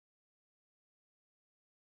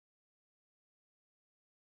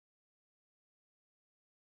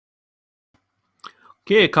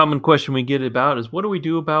Okay, a common question we get about is what do we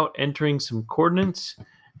do about entering some coordinates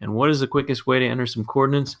and what is the quickest way to enter some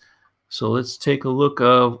coordinates? So let's take a look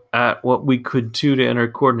at what we could do to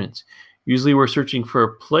enter coordinates. Usually we're searching for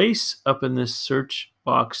a place up in this search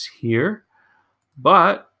box here,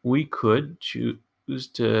 but we could choose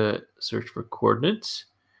to search for coordinates,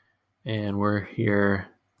 and we're here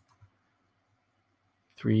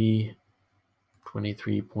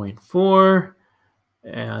 323.4.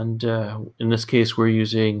 And in this case, we're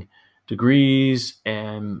using degrees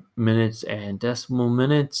and minutes and decimal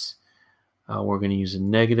minutes. We're going to use a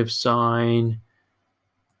negative sign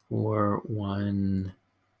for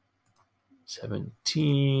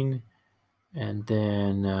 117, and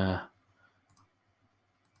then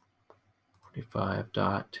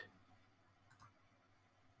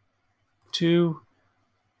 45.2.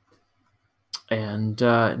 And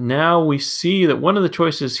now we see that one of the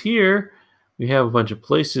choices here, we have a bunch of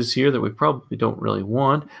places here that we probably don't really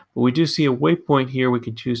want, but we do see a waypoint here. We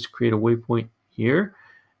can choose to create a waypoint here,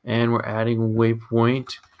 and we're adding a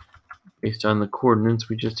waypoint based on the coordinates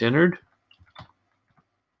we just entered.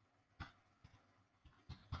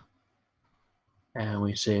 And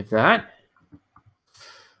we save that.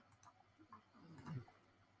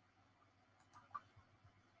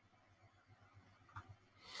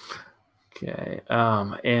 Okay,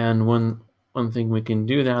 and one thing we can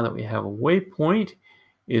do now that we have a waypoint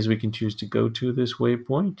is we can choose to go to this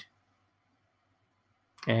waypoint,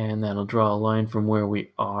 and that'll draw a line from where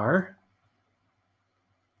we are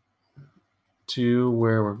to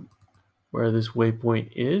where this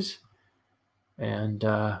waypoint is, and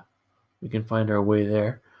we can find our way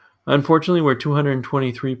there. Unfortunately, we're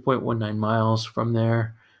 223.19 miles from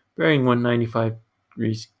there, bearing 195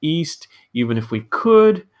 degrees east. Even if we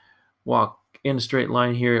could walk in a straight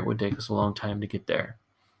line here, it would take us a long time to get there.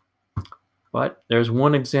 But there's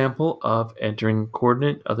one example of entering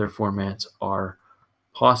coordinate. Other formats are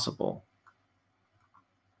possible.